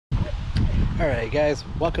Alright guys,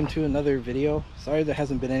 welcome to another video. Sorry there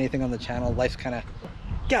hasn't been anything on the channel. Life's kind of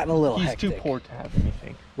gotten a little hectic. He's too poor to have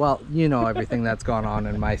anything. Well, you know everything that's gone on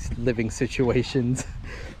in my living situations.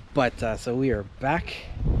 But so we are back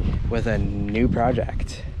with a new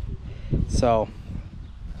project. So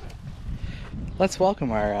let's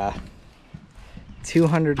welcome our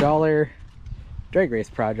 $200 drag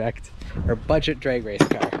race project, or budget drag race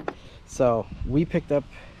car. So we picked up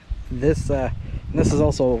this this is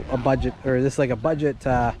also a budget, or this is like a budget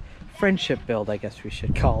friendship build, I guess we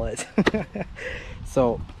should call it.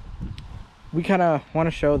 So we kind of want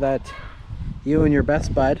to show that you and your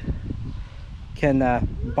best bud can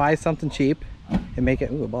buy something cheap and make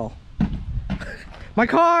it, ooh, a ball. My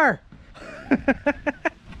car!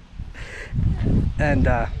 And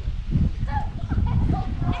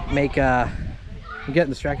make I'm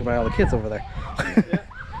getting distracted by all the kids over there.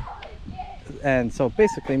 And so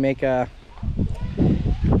basically make a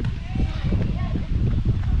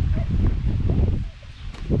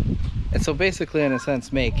in a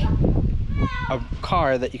sense make a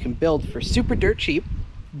car that you can build for super dirt cheap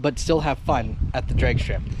but still have fun at the drag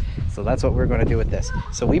strip. So that's what we're going to do with this.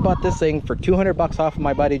 So we bought this thing for 200 bucks off of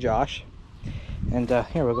my buddy Josh, and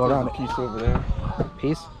here we'll go around it. Piece over there.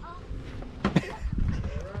 Piece.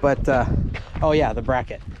 But oh yeah, the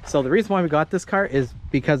bracket. So the reason why we got this car is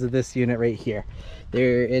because of this unit right here.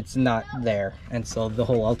 It's not there, and so the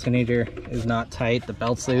whole alternator is not tight, the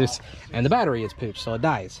belt's loose, and the battery is pooched, so it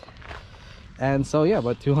dies. And so yeah,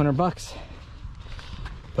 about 200 bucks.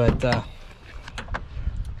 But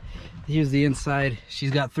here's the inside.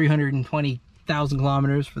 She's got 320,000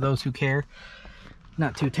 kilometers for those who care.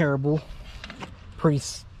 Not too terrible.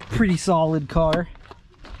 Pretty solid car.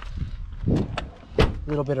 A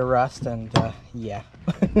little bit of rust and yeah.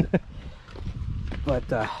 But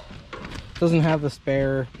doesn't have the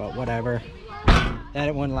spare, but whatever. That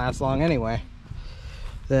it wouldn't last long anyway.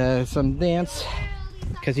 Some dance,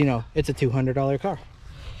 because you know it's a $200 car.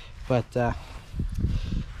 But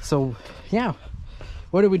so yeah,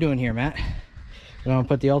 what are we doing here, Matt? We're gonna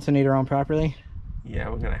put the alternator on properly. Yeah,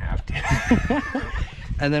 we're gonna have to.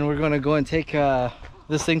 And then we're gonna go and take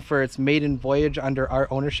this thing for its maiden voyage under our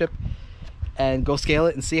ownership and go scale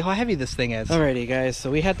it and see how heavy this thing is. Alrighty guys, so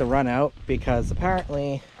we had to run out because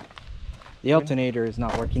apparently the alternator is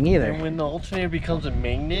not working either. And when the alternator becomes a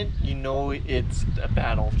magnet, you know it's a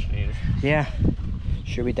bad alternator. Yeah.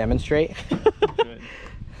 Should we demonstrate? Good.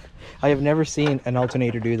 I have never seen an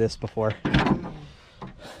alternator do this before.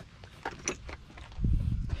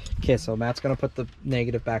 Okay, so Matt's gonna put the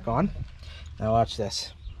negative back on. Now watch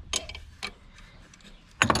this.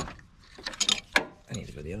 I need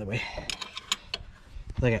to go the other way.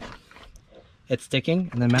 Look at it. It's sticking,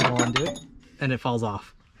 and then Matt will undo it, and it falls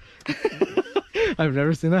off. I've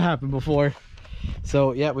never seen that happen before.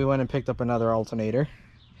 So yeah, we went and picked up another alternator.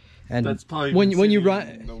 And that's probably when you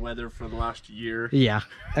run the weather for the last year. Yeah,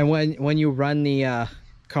 and when you run the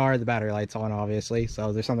car, the battery light's on, obviously.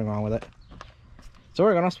 So there's something wrong with it. So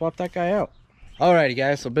we're gonna swap that guy out. Alrighty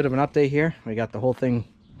guys, so a bit of an update here. We got the whole thing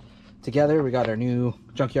together. We got our new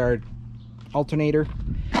junkyard alternator,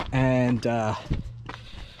 and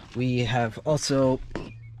we have also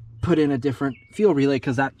put in a different fuel relay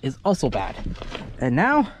because that is also bad. And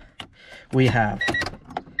now we have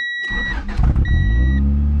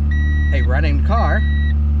a running car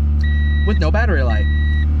with no battery light.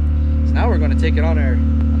 So now we're going to take it on our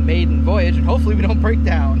maiden voyage, and hopefully we don't break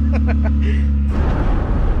down.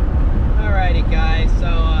 Alrighty guys,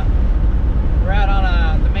 so we're out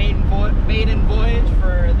on the maiden voyage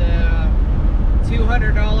for the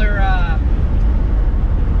 $200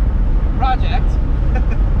 project.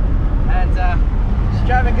 And she's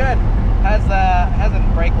driving good. Has a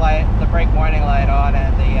brake warning light on,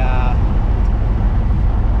 and the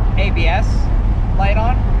ABS light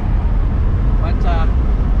on. But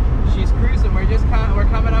she's cruising. We're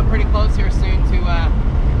coming up pretty close here soon to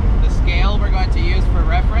the scale we're going to use for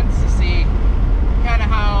reference to see kind of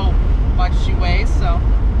how much she weighs. So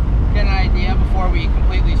get an idea before we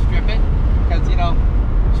completely strip it, because you know,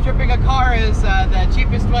 stripping a car is the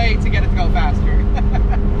cheapest way to get it to go faster.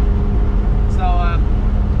 So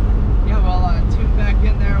yeah, we'll tune back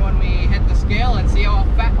in there when we hit the scale and see how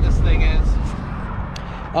fat this thing is.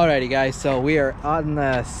 Alrighty guys, so we are on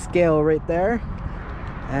the scale right there,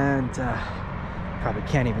 and probably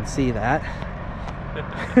can't even see that.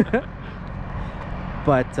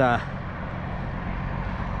 But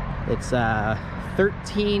it's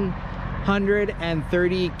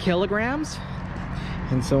 1,330 kilograms,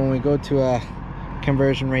 and so when we go to a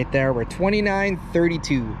conversion right there, we're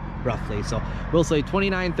 2932 roughly. So we'll say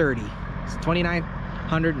 2930. So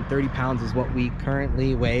 2,930 pounds is what we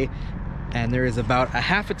currently weigh. And there is about a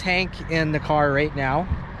half a tank in the car right now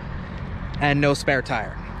and no spare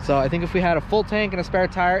tire. So I think if we had a full tank and a spare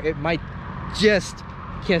tire, it might just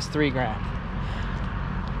kiss $3 grand,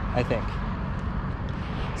 I think.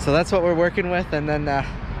 So that's what we're working with. And then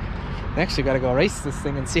next we gotta go race this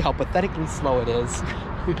thing and see how pathetically slow it is.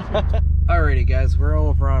 Alrighty guys, we're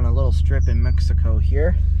over on a little strip in Mexico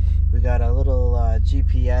here. We got a little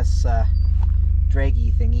GPS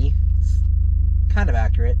draggy thingy. It's kind of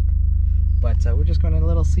accurate, but we're just going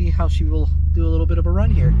to see how she will do a little bit of a run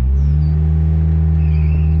here.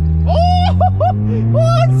 Oh, oh,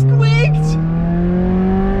 it squeaked!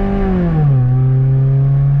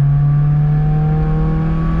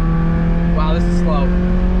 Wow, this is slow.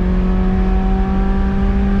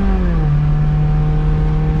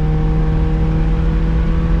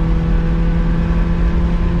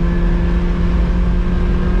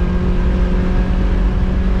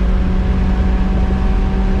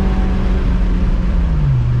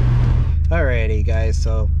 Alrighty guys,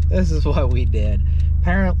 so this is what we did.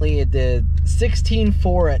 Apparently it did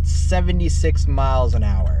 16.4 at 76 miles an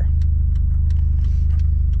hour.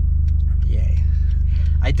 Yay.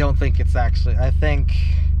 I don't think it's actually, I think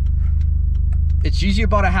it's usually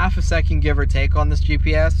about a half a second give or take on this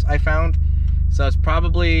GPS, I found. So it's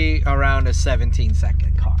probably around a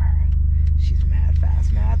 17-second car. She's mad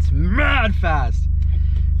fast, Matt's mad fast.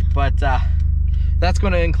 But that's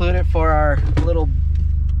going to include it for our little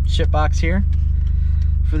shit box here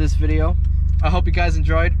for this video. I hope you guys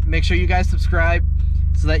enjoyed. Make sure you guys subscribe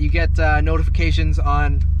so that you get notifications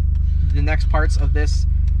on the next parts of this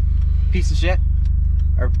piece of shit,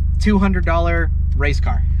 our $200 race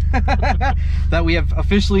car that we have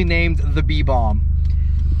officially named the B-Bomb.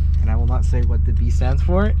 And I will not say what the B stands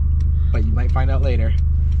for, but you might find out later.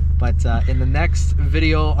 But in the next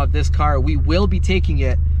video of this car, we will be taking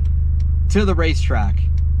it to the racetrack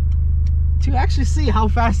to actually see how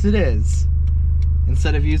fast it is,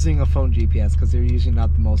 instead of using a phone GPS, because they're usually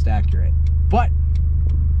not the most accurate. But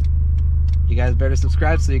you guys better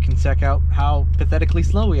subscribe so you can check out how pathetically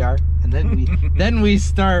slow we are, and then we then we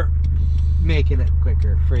start making it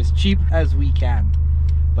quicker for as cheap as we can.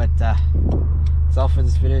 But that's all for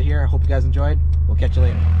this video here. I hope you guys enjoyed. We'll catch you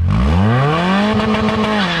later.